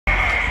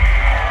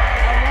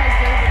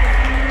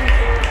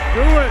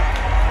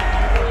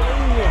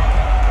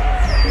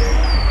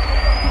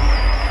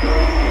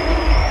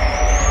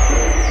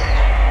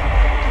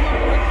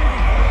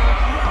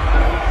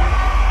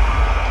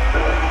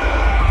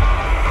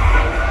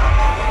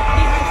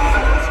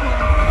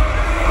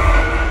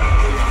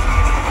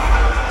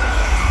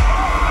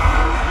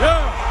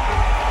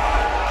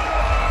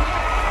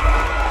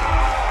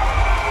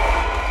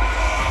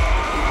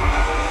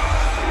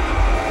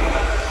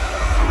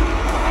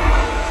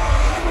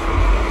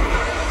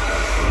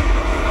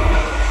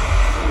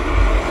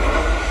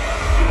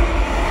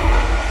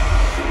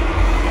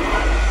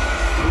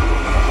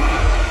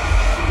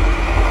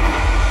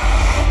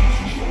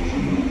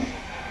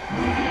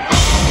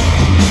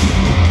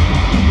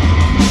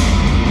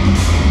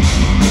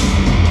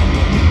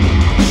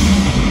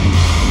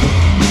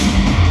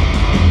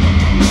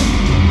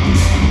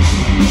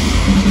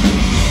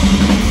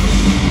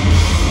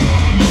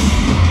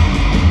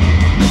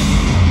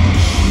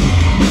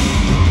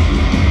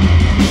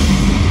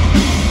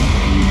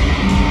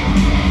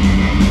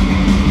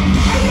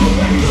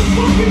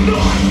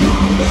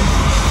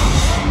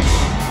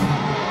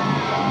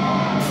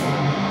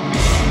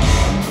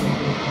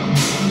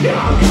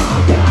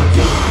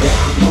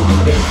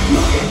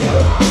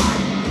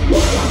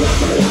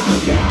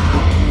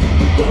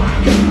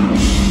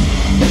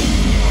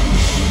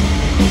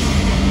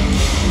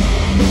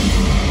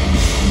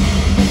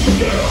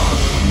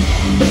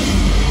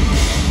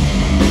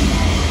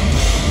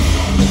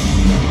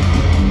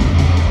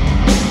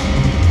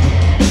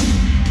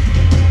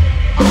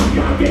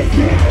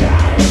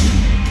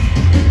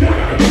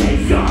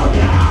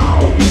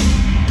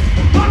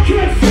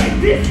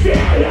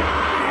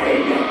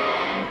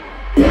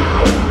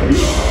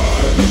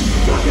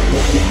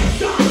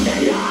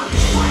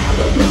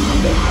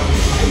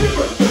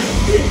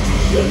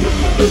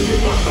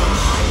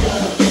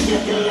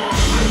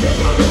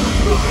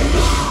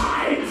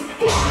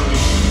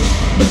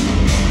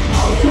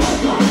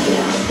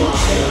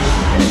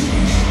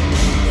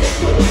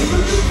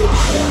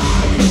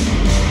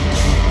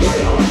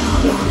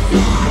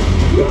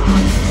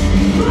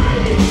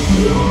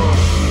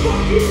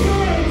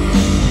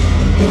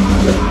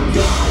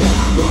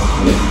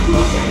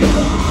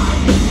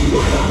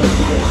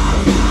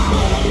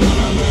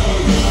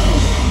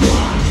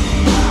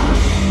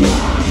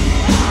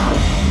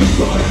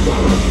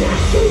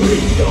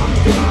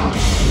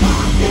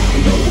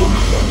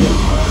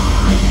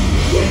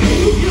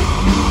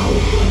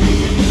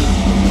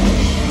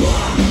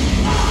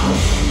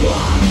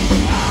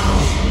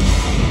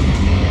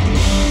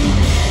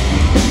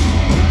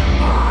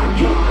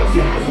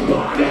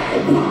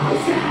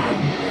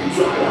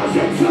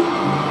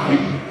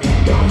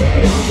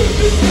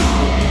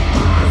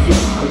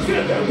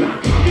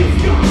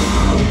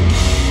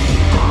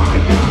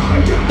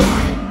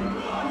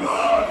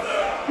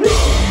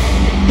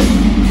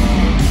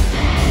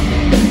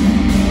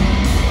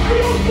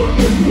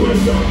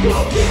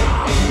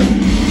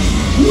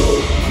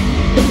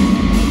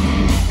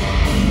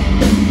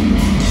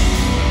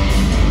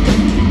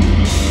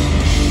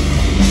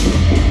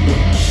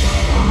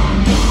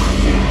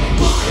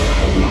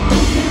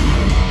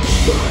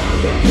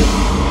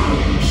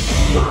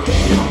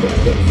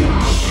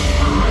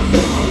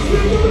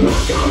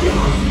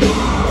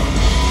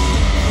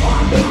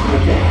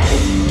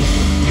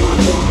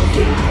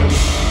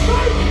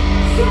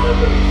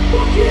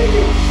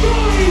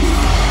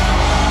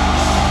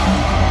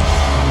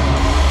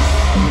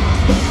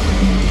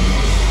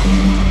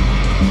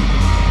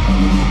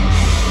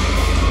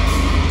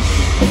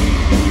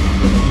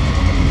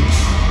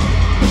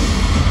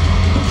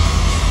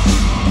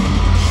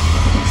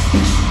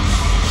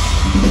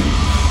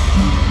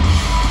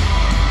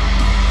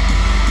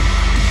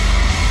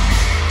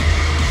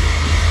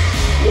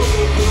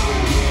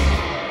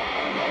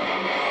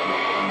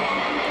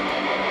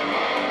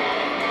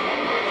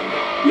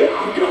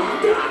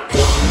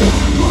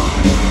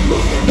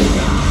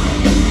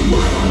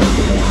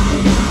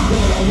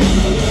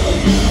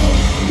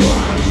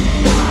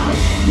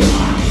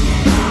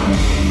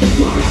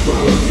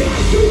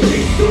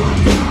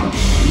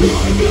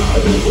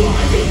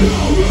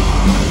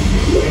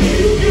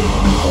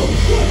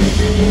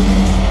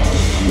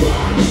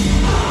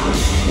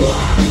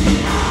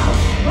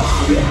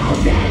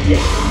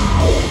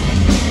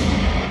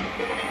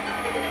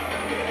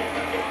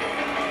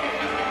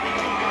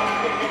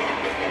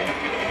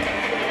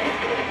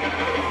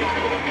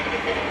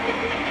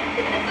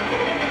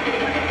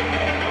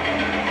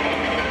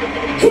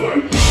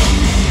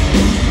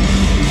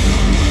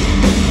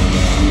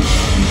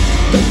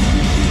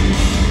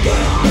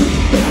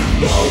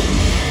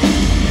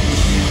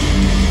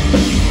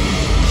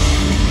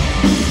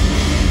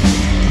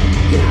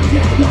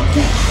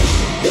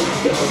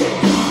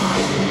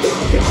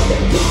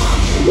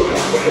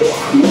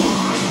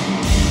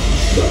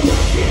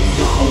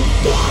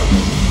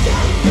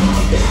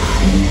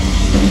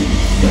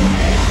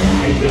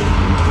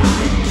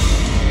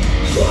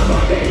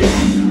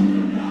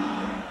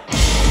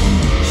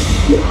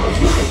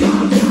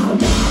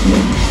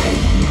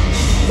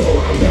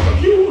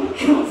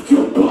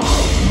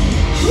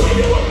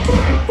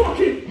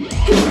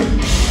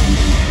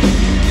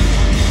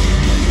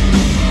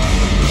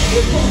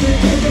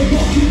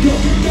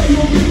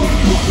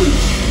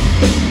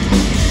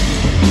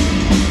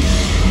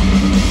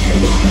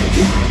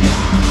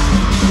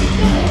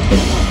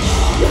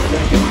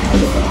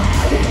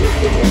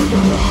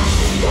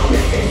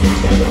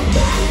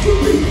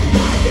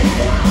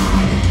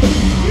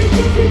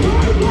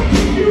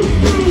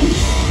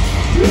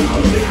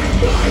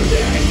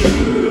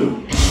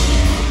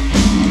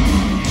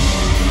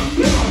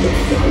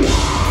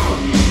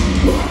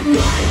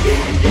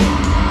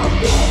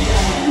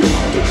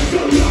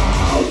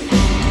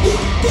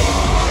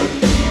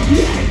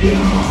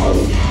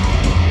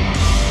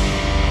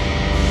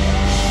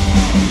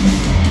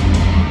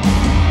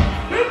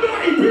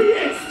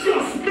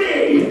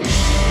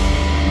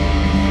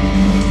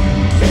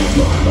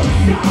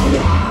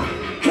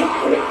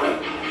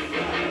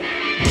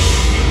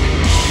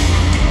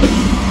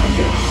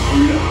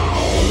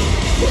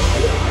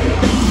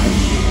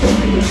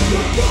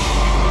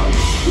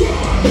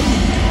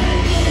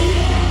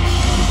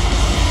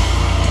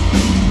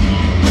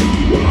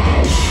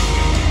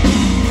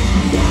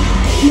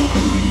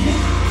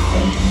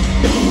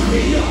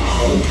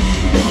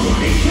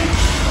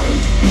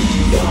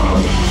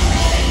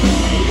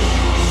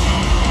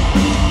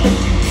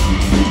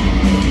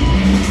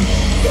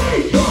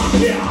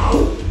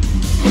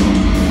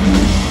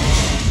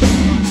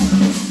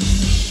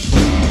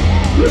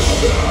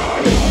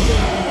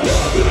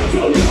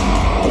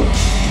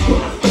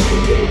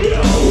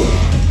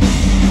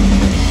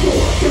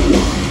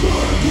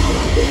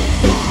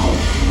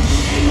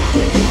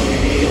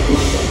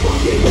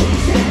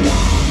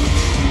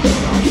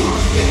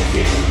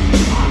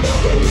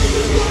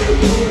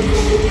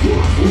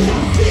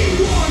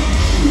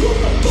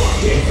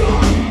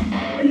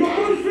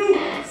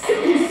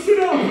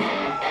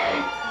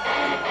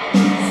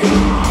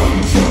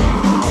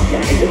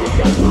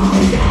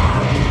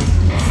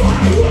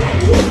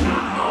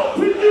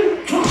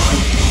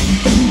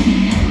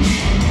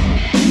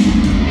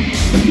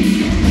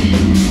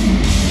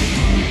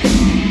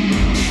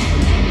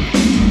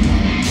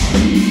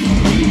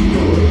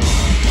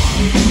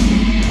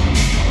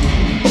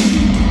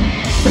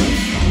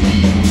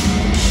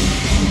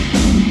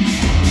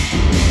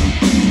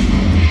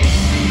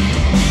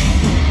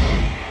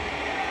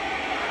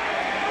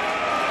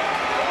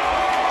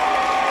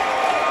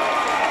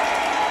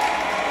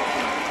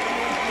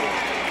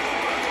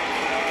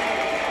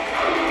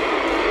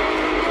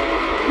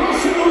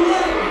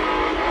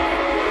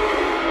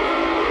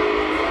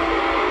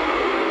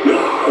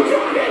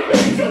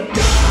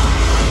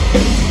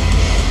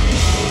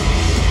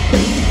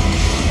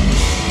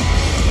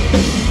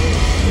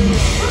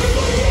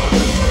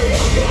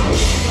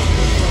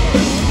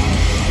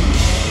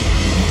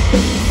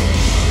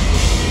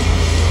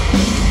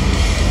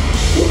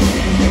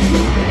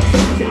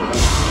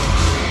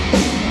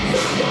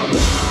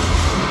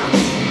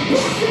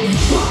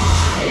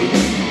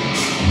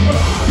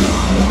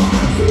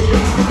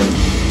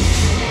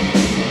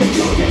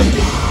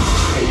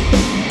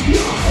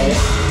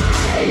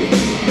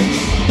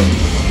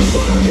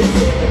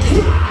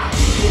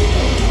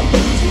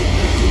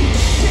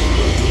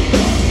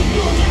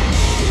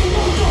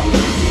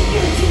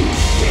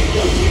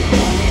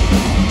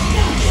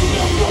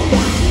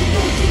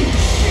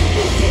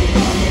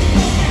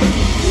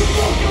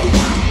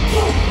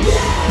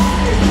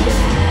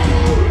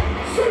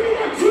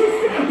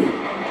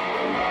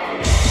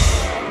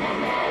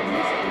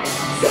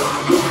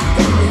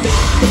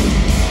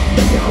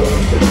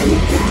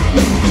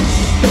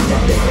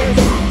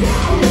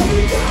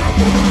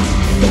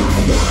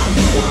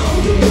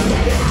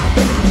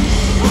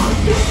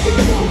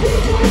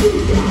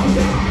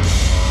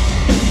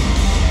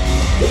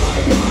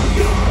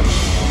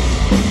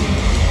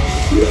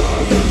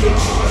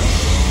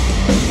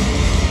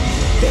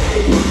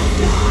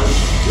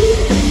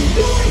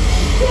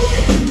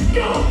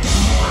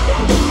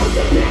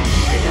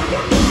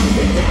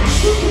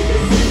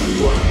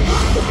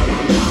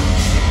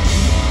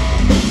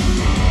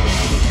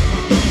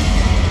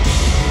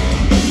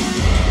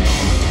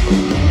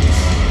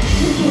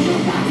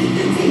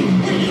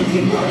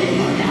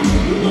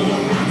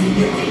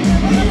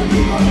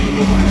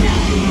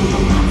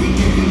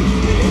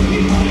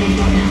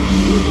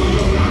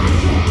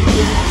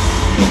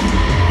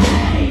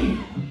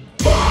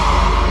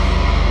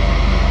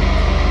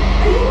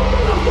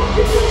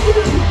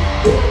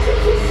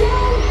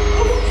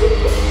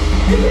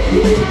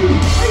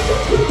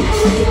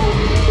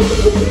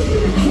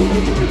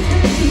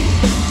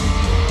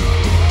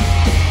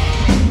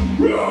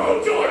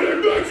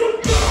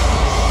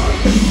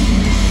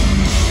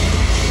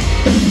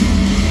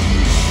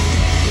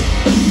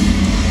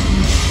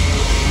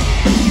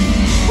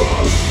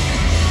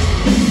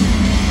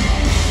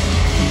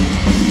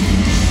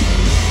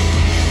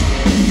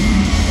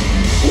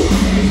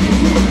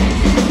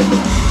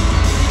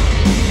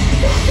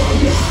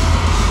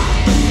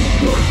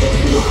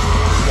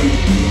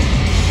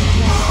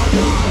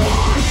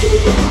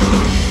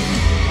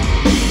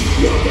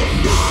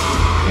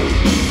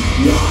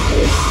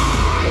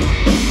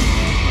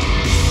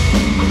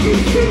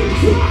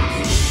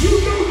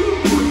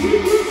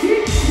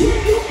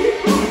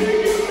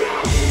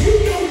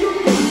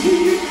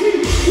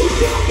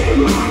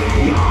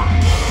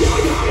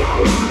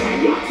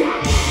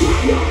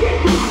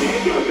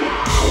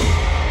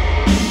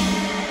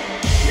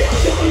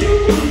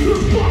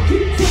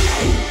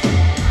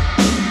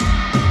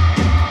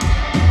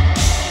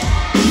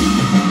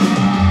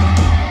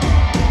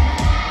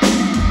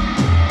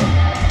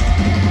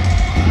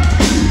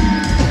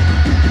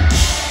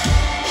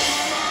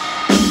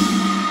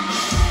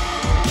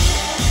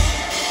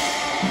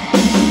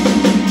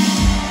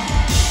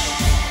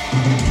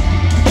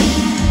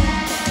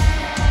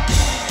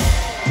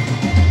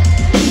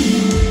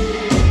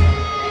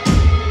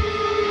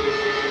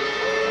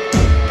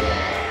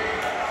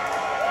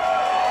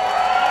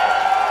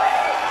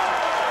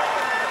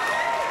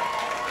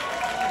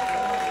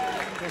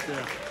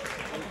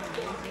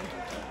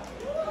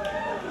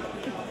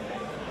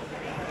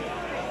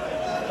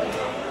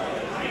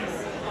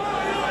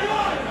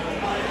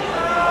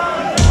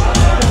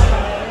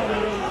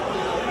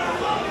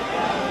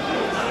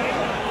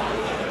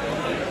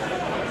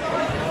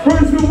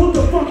Roseville, what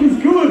the fuck is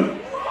good?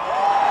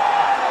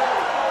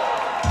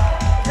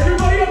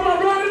 Everybody on my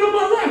right and on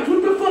my left,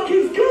 what the fuck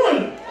is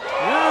good?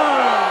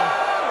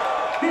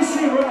 Yeah. This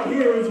shit right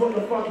here is what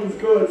the fuck is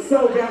good.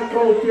 Sold out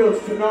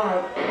Goldfields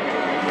tonight.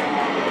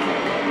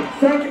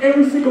 Thank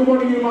every single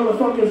one of you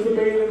motherfuckers for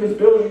being in this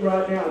building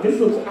right now. This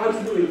looks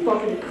absolutely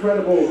fucking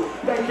incredible.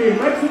 Thank you.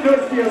 Make some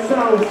noise for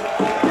yourselves.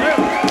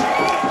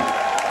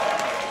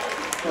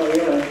 Oh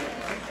yeah.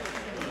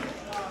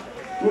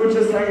 We were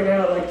just hanging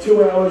out like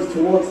 2 hours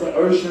towards the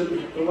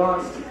ocean the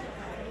last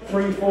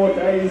 3-4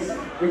 days.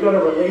 We got a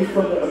relief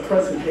from the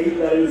oppressive heat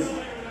that is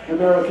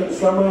American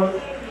summer.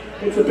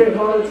 It's a bit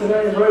hotter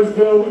today in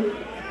Roseville,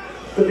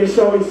 but this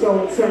show is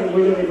so insane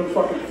we don't even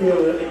fucking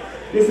feel it.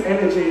 This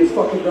energy is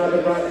fucking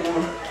rabid right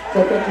now.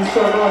 So thank you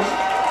so much.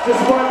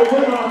 Despite the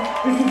weather,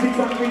 this is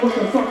exactly what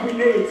the fuck we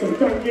need, so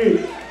thank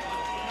you.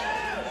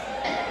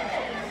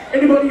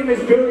 Anybody in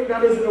this building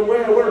that isn't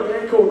aware, we're a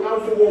band called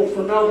Alpha Wolf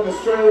from Melbourne,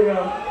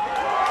 Australia.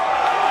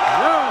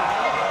 Yeah.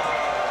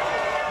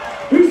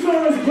 Who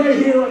saw us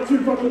play here like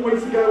 2 fucking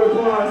weeks ago with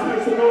Pliers?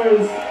 Make some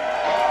noise.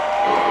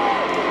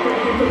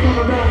 Thank you for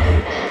coming back.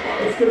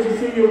 It's good to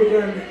see you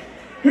again.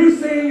 Who's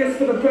seeing us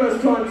for the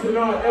first time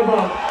tonight,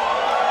 ever?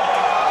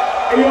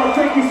 Hey yo,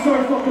 thank you so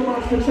fucking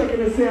much for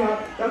checking us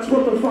out. That's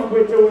what the fuck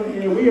we're doing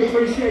here. We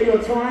appreciate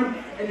your time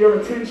and your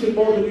attention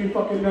more than you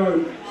fucking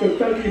know. So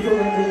thank you for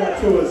rendering that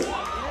to us.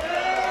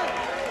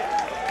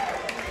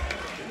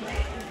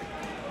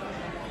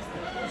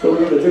 So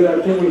we're gonna do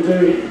that thing we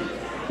do.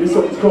 This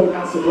song's called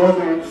Acid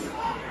Romance.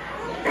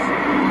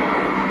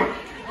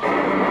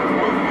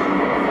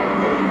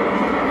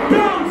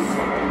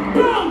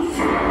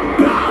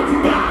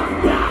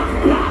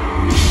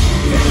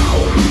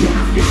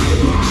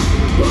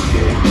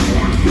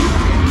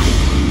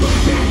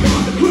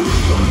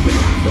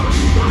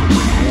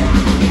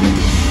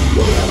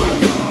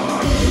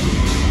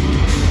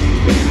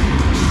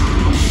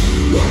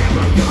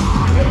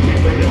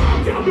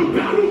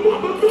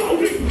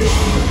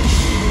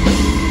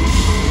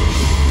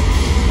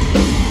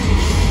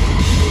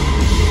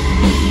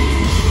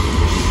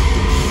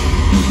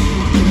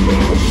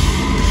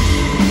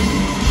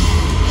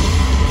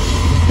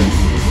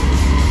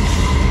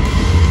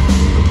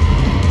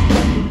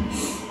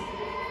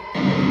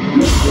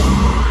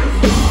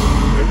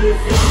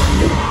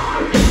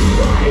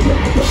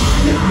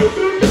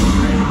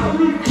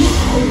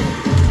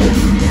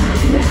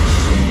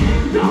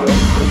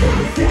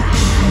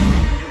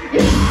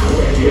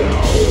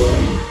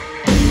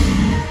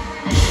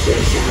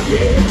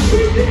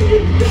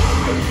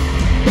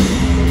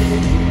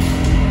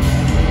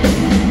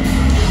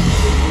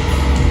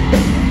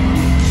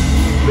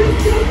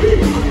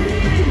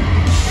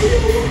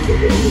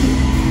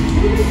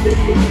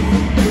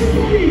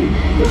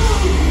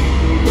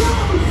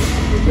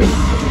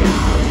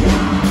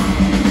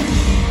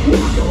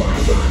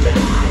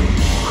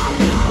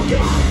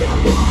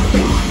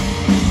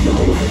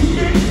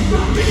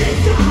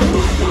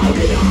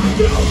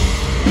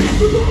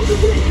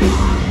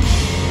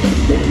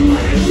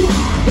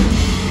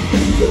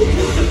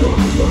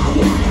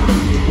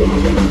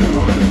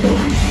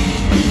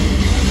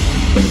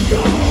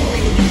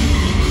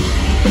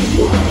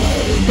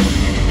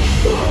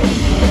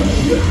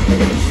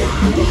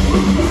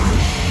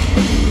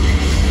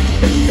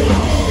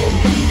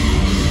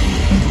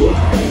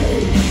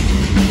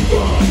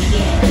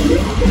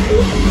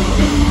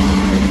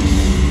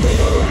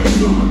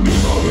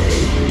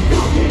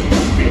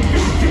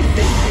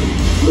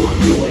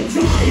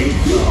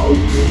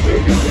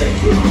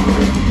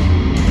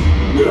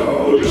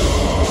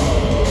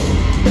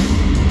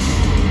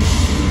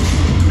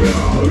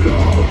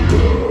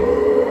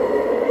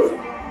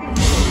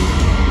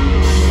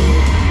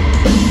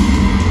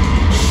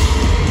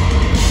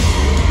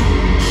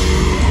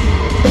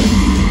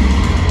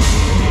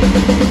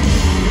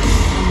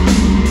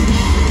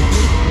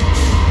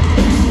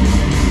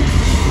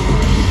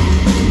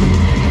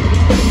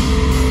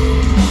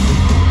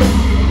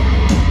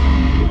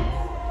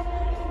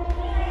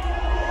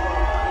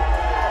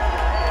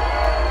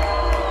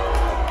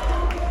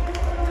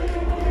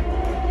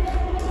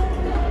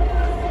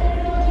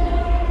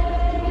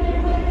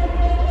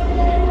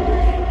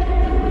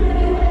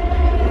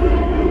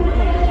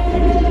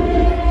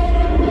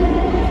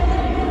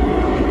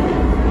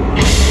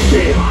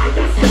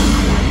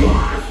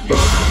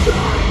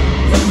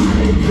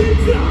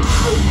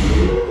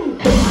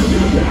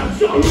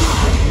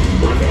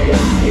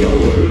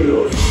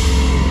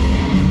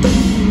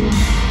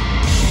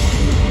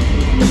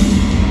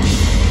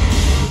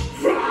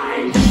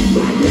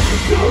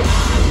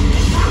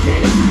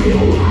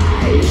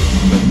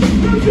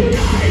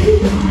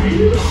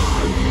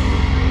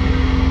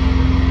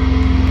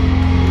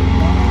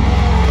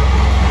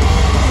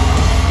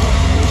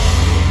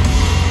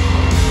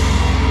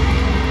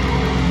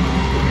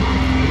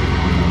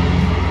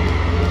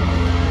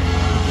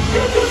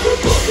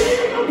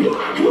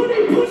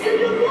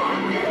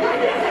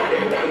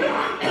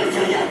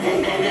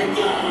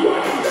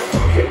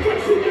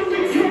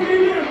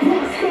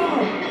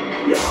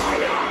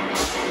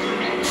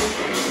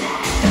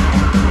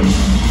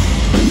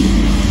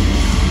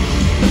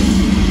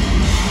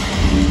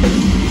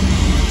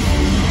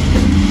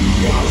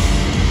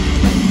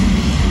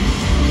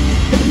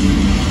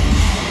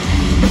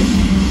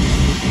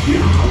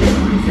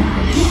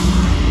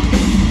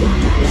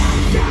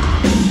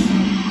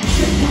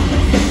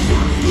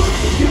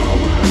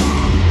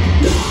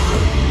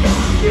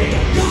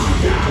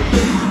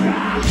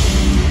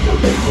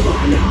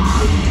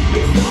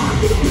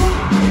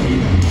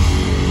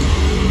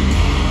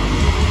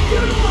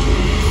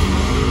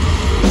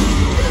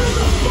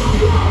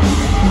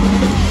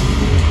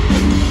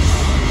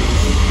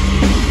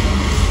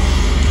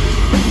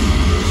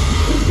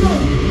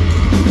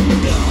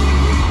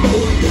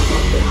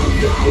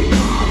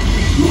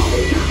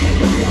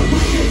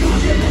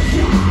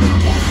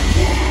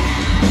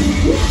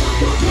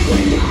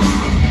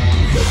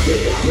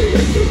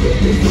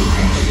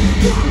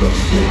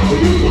 Die,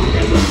 die,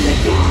 die.